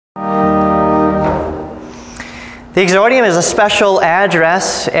The Exordium is a special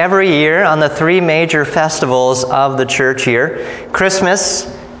address every year on the three major festivals of the church year: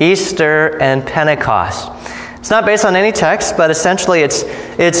 Christmas, Easter, and Pentecost. It's not based on any text, but essentially it's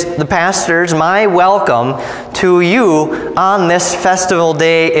the pastor's, my welcome to you on this festival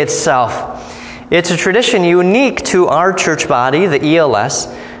day itself. It's a tradition unique to our church body, the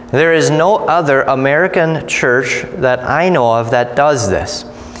ELS. There is no other American church that I know of that does this.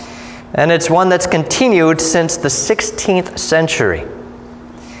 And it's one that's continued since the 16th century.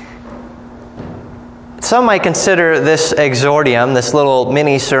 Some might consider this exordium, this little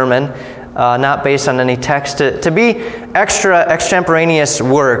mini sermon, not based on any text, to be extemporaneous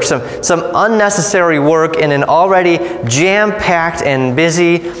work, some unnecessary work in an already jam-packed and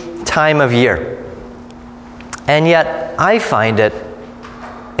busy time of year. And yet, I find it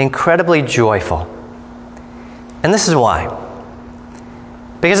incredibly joyful. And this is why.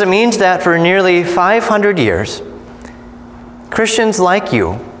 Because it means that for nearly 500 years, Christians like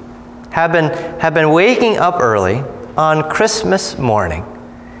you have been waking up early on Christmas morning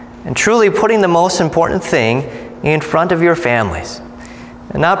and truly putting the most important thing in front of your families.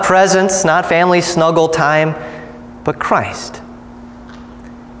 And not presents, not family snuggle time, but Christ.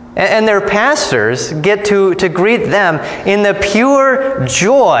 And their pastors get to greet them in the pure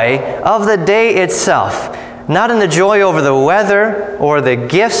joy of the day itself. Not in the joy over the weather or the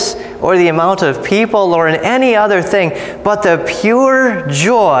gifts or the amount of people or in any other thing, but the pure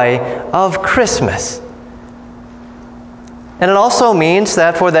joy of Christmas. And it also means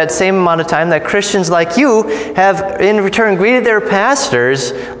that for that same amount of time that Christians like you have in return greeted their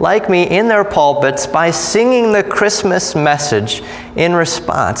pastors like me in their pulpits by singing the Christmas message in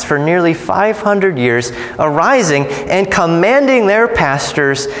response for nearly 500 years, arising and commanding their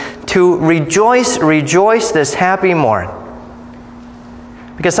pastors to rejoice, rejoice this happy morn.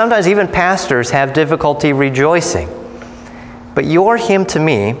 Because sometimes even pastors have difficulty rejoicing. But your hymn to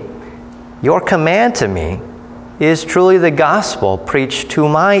me, your command to me, is truly the gospel preached to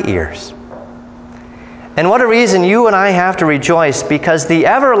my ears. And what a reason you and I have to rejoice, because the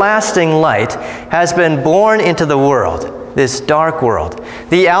everlasting light has been born into the world, this dark world.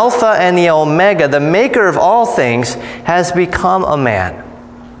 The Alpha and the Omega, the maker of all things, has become a man.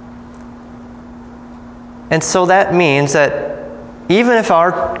 And so that means that even if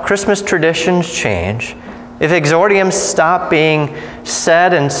our Christmas traditions change, if exordiums stop being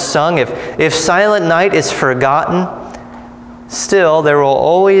said and sung, if Silent Night is forgotten, still there will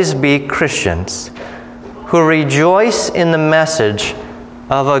always be Christians who rejoice in the message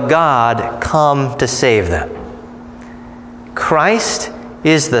of a God come to save them. Christ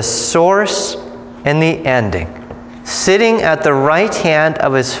is the source and the ending, sitting at the right hand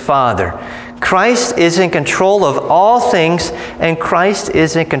of his Father. Christ is in control of all things, and Christ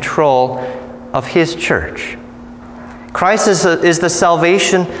is in control of his church. Christ is the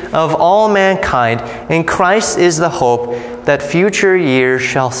salvation of all mankind, and Christ is the hope that future years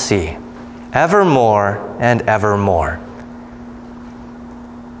shall see, evermore and evermore.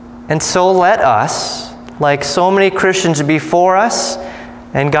 And so let us, like so many Christians before us,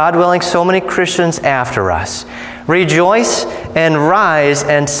 and God willing, so many Christians after us, rejoice and rise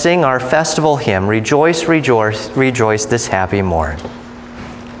and sing our festival hymn, Rejoice, Rejoice, Rejoice this happy morn.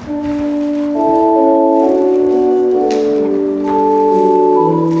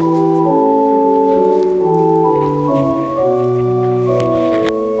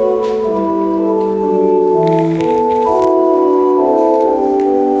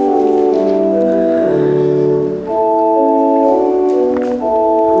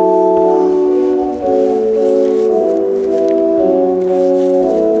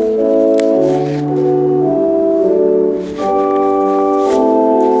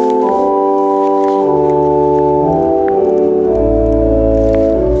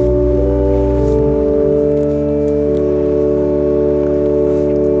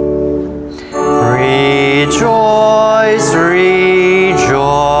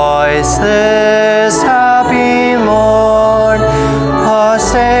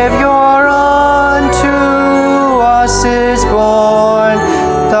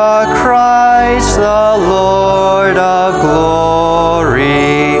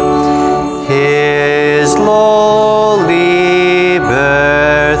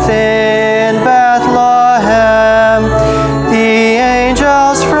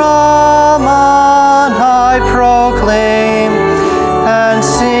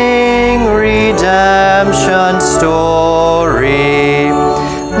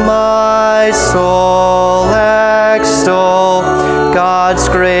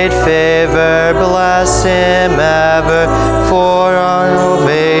 Him ever for our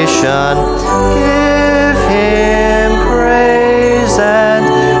salvation. Give Him and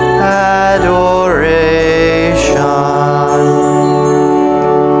adoration.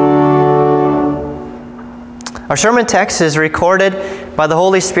 Our sermon text is recorded by the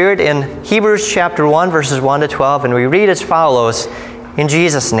Holy Spirit in Hebrews chapter 1, verses 1 to 12, and we read as follows in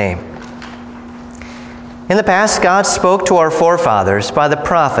Jesus' name. In the past, God spoke to our forefathers by the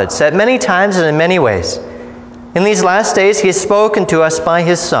prophets at many times and in many ways. In these last days, He has spoken to us by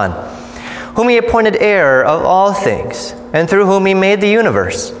His Son, whom He appointed heir of all things, and through whom He made the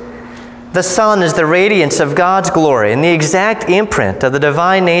universe. The Son is the radiance of God's glory and the exact imprint of the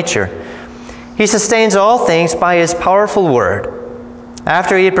divine nature. He sustains all things by His powerful word.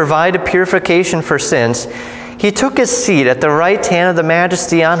 After He had provided purification for sins, He took His seat at the right hand of the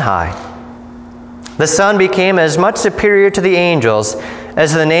Majesty on high. The Son became as much superior to the angels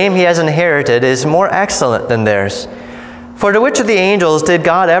as the name He has inherited is more excellent than theirs. For to which of the angels did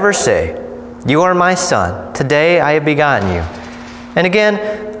God ever say, "You are my Son, today I have begotten you"? And again,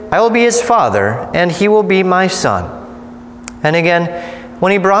 "I will be His Father, and He will be my Son." And again,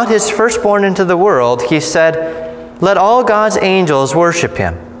 when He brought His firstborn into the world, He said, "Let all God's angels worship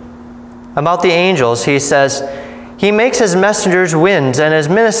Him." About the angels, He says, "He makes His messengers winds and His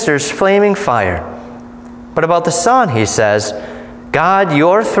ministers flaming fire." But about the Son, He says, "God,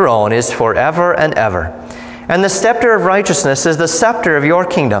 your throne is forever and ever, and the scepter of righteousness is the scepter of your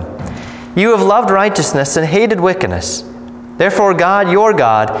kingdom. You have loved righteousness and hated wickedness. Therefore God, your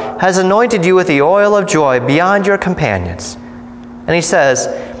God, has anointed you with the oil of joy beyond your companions." And He says,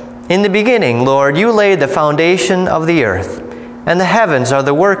 "In the beginning, Lord, you laid the foundation of the earth, and the heavens are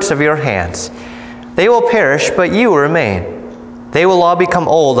the works of your hands. They will perish, but you will remain. They will all become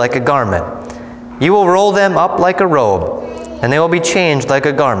old like a garment. You will roll them up like a robe, and they will be changed like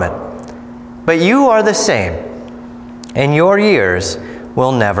a garment. But you are the same, and your years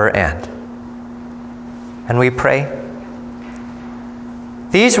will never end." And we pray,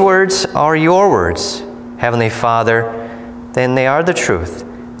 these words are your words, Heavenly Father, then they are the truth.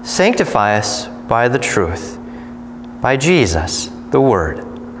 Sanctify us by the truth. By Jesus, the Word.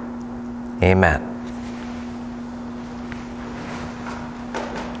 Amen.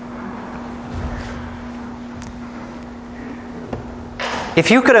 If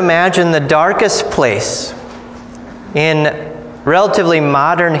you could imagine the darkest place in relatively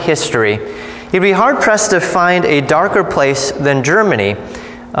modern history, you'd be hard-pressed to find a darker place than Germany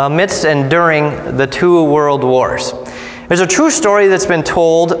amidst and during the two world wars. There's a true story that's been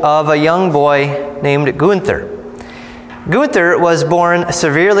told of a young boy named Gunther. Gunther was born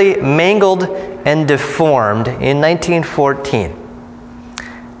severely mangled and deformed in 1914.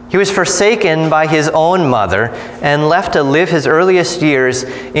 He was forsaken by his own mother and left to live his earliest years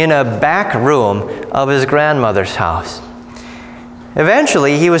in a back room of his grandmother's house.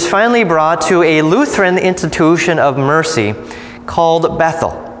 Eventually, he was finally brought to a Lutheran institution of mercy called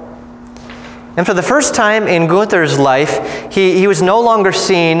Bethel. And for the first time in Gunther's life, he was no longer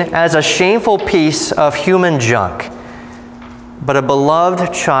seen as a shameful piece of human junk, but a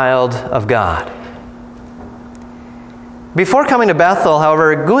beloved child of God. Before coming to Bethel,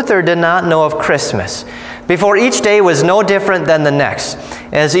 however, Gunther did not know of Christmas. Before, each day was no different than the next,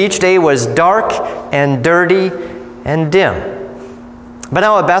 as each day was dark and dirty and dim. But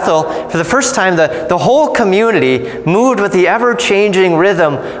now at Bethel, for the first time, the whole community moved with the ever-changing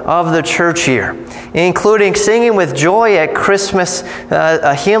rhythm of the church year, including singing with joy at Christmas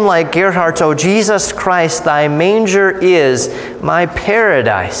a hymn like Gerhardt's, "O Jesus Christ, thy manger is my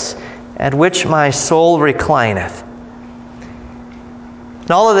paradise, at which my soul reclineth."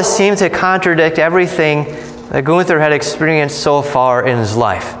 And all of this seemed to contradict everything that Gunther had experienced so far in his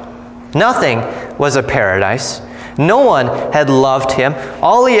life. Nothing was a paradise. No one had loved him.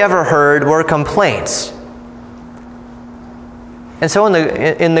 All he ever heard were complaints. And so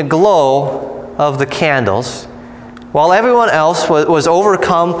in the glow of the candles, while everyone else was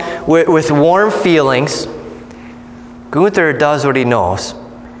overcome with warm feelings, Gunther does what he knows.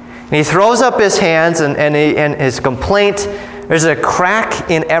 And he throws up his hands and his complaint, there's a crack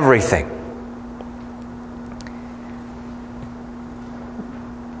in everything.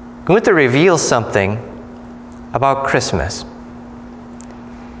 Gunther reveals something about Christmas.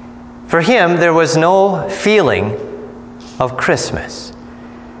 For him, there was no feeling of Christmas.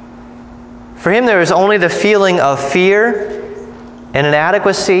 For him, there was only the feeling of fear and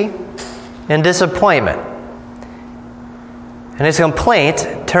inadequacy and disappointment. And his complaint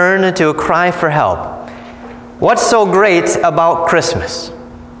turned into a cry for help. What's so great about Christmas?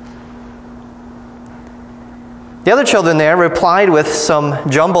 The other children there replied with some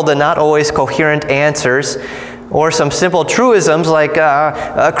jumbled and not always coherent answers, or some simple truisms like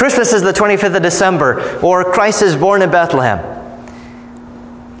Christmas is the 25th of December, or Christ is born in Bethlehem.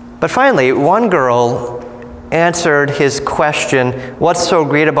 But finally, one girl answered his question, "What's so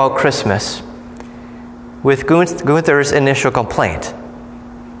great about Christmas?" with Gunther's initial complaint.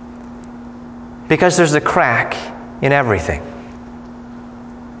 Because there's a crack in everything.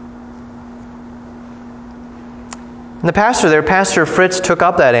 And the pastor there, Pastor Fritz, took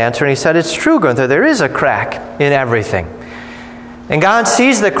up that answer and he said, "It's true, Gunther, there is a crack in everything. And God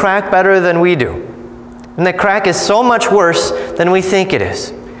sees the crack better than we do. And the crack is so much worse than we think it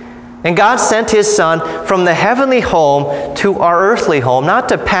is. And God sent His Son from the heavenly home to our earthly home, not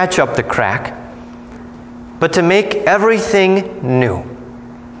to patch up the crack, but to make everything new.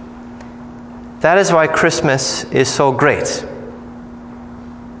 That is why Christmas is so great."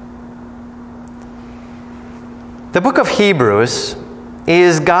 The book of Hebrews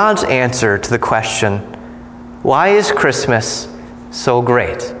is God's answer to the question, why is Christmas so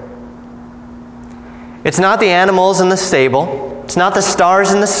great? It's not the animals in the stable. It's not the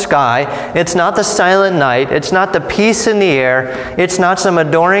stars in the sky. It's not the silent night. It's not the peace in the air. It's not some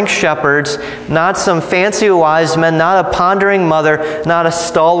adoring shepherds, not some fancy wise men, not a pondering mother, not a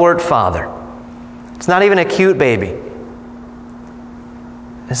stalwart father. It's not even a cute baby.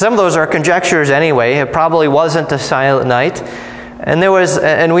 And some of those are conjectures anyway. It probably wasn't the silent night.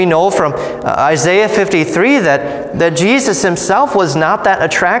 And we know from Isaiah 53 that Jesus Himself was not that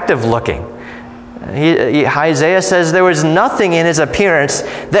attractive looking. Isaiah says there was nothing in His appearance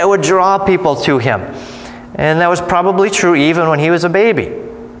that would draw people to Him. And that was probably true even when He was a baby.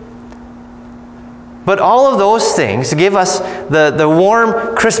 But all of those things give us the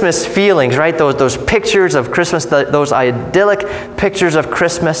warm Christmas feelings, right? Those pictures of Christmas, those idyllic pictures of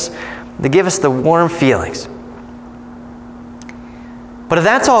Christmas, they give us the warm feelings. But if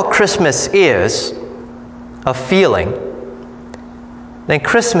that's all Christmas is, a feeling, then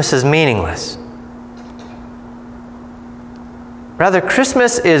Christmas is meaningless. Rather,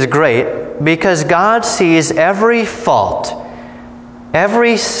 Christmas is great because God sees every fault,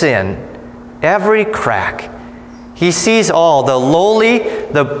 every sin, every crack. He sees all, the lowly,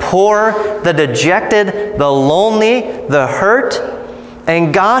 the poor, the dejected, the lonely, the hurt,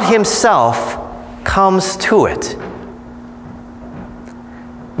 and God Himself comes to it.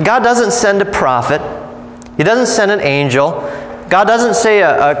 God doesn't send a prophet. He doesn't send an angel. God doesn't say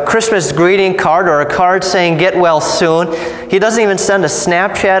a Christmas greeting card or a card saying "get well soon." He doesn't even send a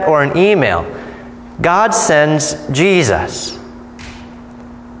Snapchat or an email. God sends Jesus.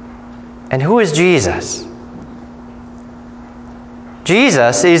 And who is Jesus?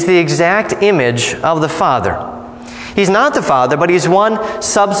 Jesus is the exact image of the Father. He's not the Father, but He's one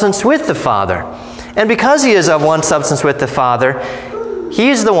substance with the Father. And because He is of one substance with the Father, He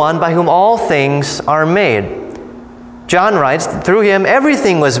is the one by whom all things are made. John writes, "Through Him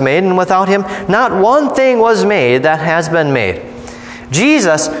everything was made, and without Him not one thing was made that has been made."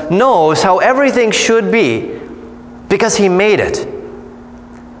 Jesus knows how everything should be because He made it.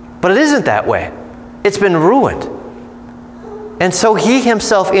 But it isn't that way. It's been ruined. And so He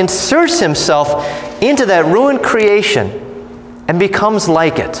Himself inserts Himself into that ruined creation and becomes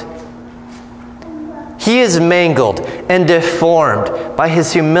like it. He is mangled and deformed by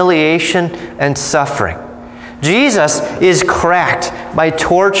His humiliation and suffering. Jesus is cracked by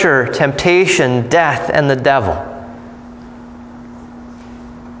torture, temptation, death, and the devil.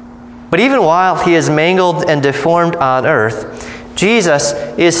 But even while He is mangled and deformed on earth, Jesus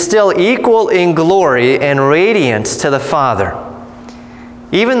is still equal in glory and radiance to the Father.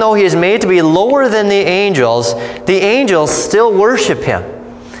 Even though He is made to be lower than the angels still worship Him.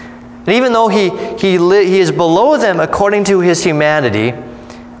 And even though he is below them according to His humanity,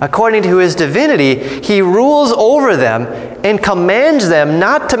 according to His divinity, He rules over them and commands them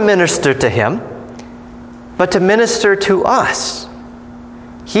not to minister to Him, but to minister to us.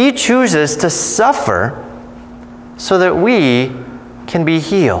 He chooses to suffer so that we can be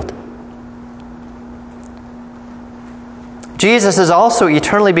healed. Jesus is also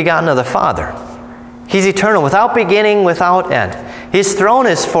eternally begotten of the Father. He's eternal, without beginning, without end. His throne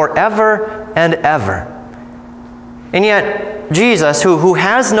is forever and ever. And yet, Jesus, who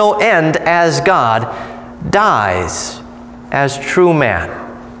has no end as God, dies as true man.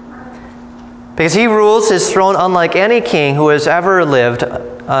 Because He rules His throne unlike any king who has ever lived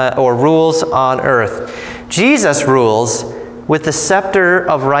or rules on earth. Jesus rules with the scepter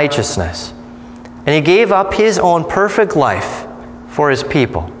of righteousness. And He gave up His own perfect life for His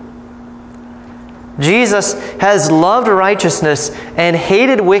people. Jesus has loved righteousness and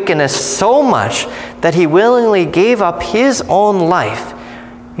hated wickedness so much that He willingly gave up His own life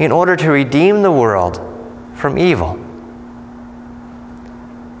in order to redeem the world from evil.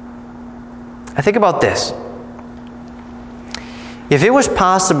 I think about this. If it was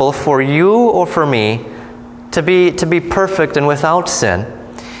possible for you or for me to be perfect and without sin,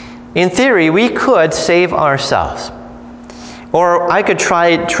 in theory, we could save ourselves. Or I could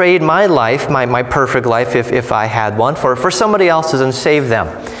trade my life, my perfect life, if I had one, for somebody else's and save them.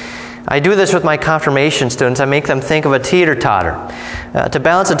 I do this with my confirmation students. I make them think of a teeter-totter. To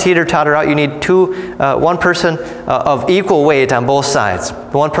balance a teeter-totter out, you need one person of equal weight on both sides.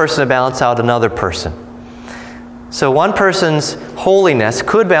 One person to balance out another person. So one person's holiness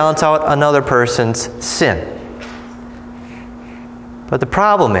could balance out another person's sin. But the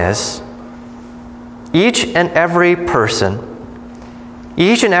problem is, each and every person,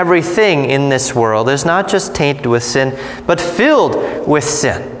 each and everything in this world is not just tainted with sin, but filled with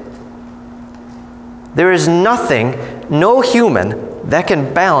sin. There is nothing, no human, that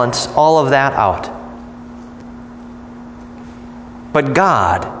can balance all of that out. But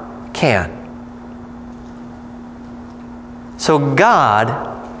God can. So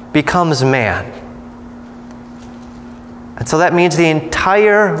God becomes man. And so that means the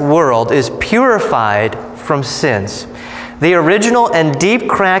entire world is purified from sins. The original and deep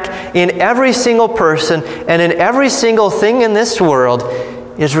crack in every single person and in every single thing in this world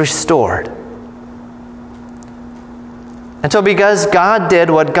is restored. And so because God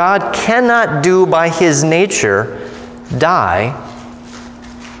did what God cannot do by His nature, die,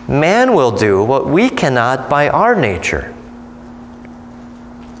 man will do what we cannot by our nature.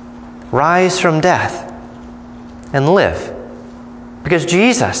 Rise from death and live. Because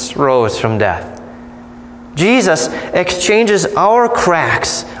Jesus rose from death. Jesus exchanges our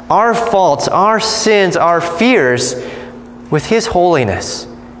cracks, our faults, our sins, our fears with His holiness,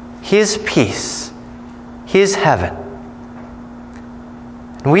 His peace, His heaven.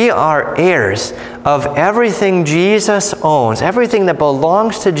 We are heirs of everything Jesus owns, everything that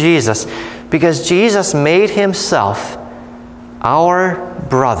belongs to Jesus, because Jesus made Himself our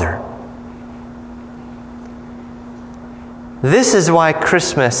brother. This is why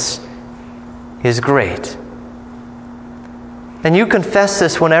Christmas is great. And you confess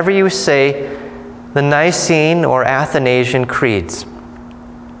this whenever you say the Nicene or Athanasian creeds.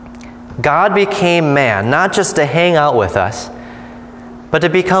 God became man, not just to hang out with us, but to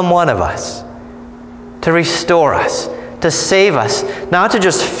become one of us, to restore us, to save us, not to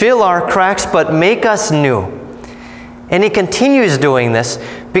just fill our cracks, but make us new. And He continues doing this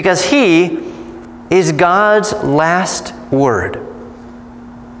because He is God's last word.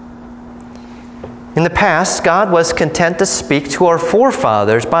 In the past, God was content to speak to our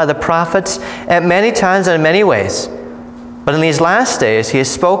forefathers by the prophets at many times and in many ways. But in these last days, He has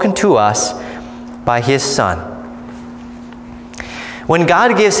spoken to us by His Son. When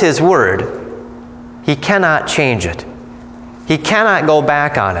God gives His word, He cannot change it. He cannot go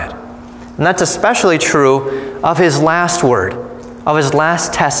back on it. And that's especially true of His last word, of His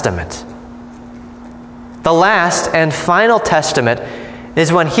last testament. The last and final testament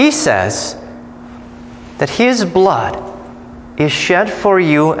is when He says that His blood is shed for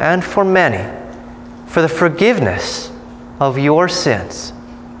you and for many for the forgiveness of your sins.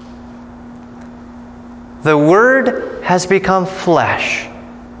 The Word has become flesh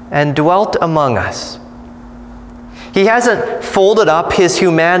and dwelt among us. He hasn't folded up His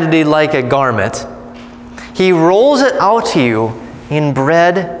humanity like a garment. He rolls it out to you in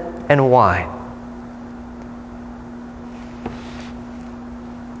bread and wine.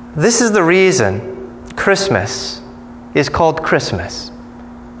 This is the reason Christmas is called Christmas.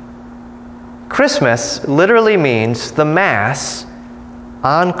 Christmas literally means the Mass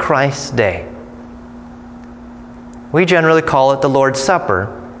on Christ's day. We generally call it the Lord's Supper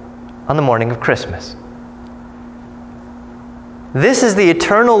on the morning of Christmas. This is the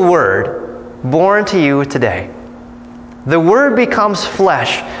eternal Word born to you today. The Word becomes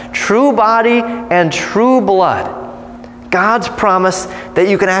flesh, true body and true blood. God's promise that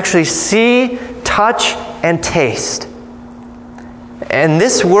you can actually see, touch, and taste. And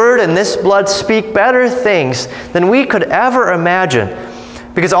this Word and this blood speak better things than we could ever imagine.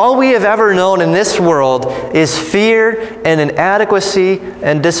 Because all we have ever known in this world is fear and inadequacy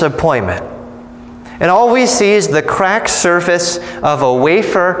and disappointment. And all we see is the cracked surface of a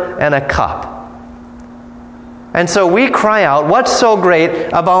wafer and a cup. And so we cry out, what's so great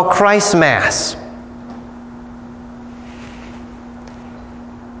about Christ's Mass?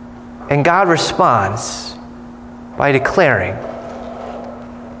 And God responds by declaring,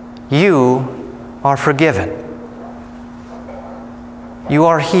 you are forgiven. You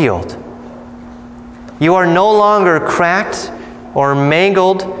are healed. You are no longer cracked or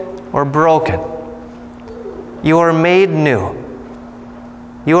mangled or broken. You are made new.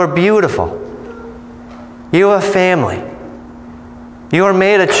 You are beautiful. You have a family. You are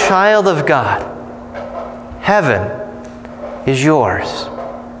made a child of God. Heaven is yours.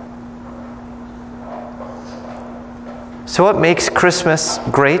 So what makes Christmas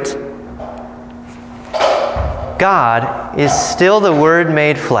great? God is still the Word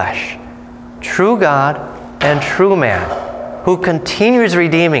made flesh, true God and true man, who continues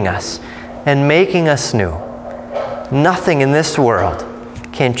redeeming us and making us new. Nothing in this world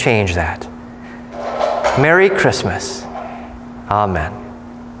can change that. Merry Christmas. Amen.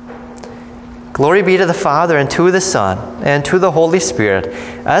 Glory be to the Father, and to the Son, and to the Holy Spirit,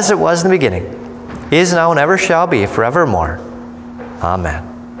 as it was in the beginning, is now, and ever shall be, forevermore. Amen.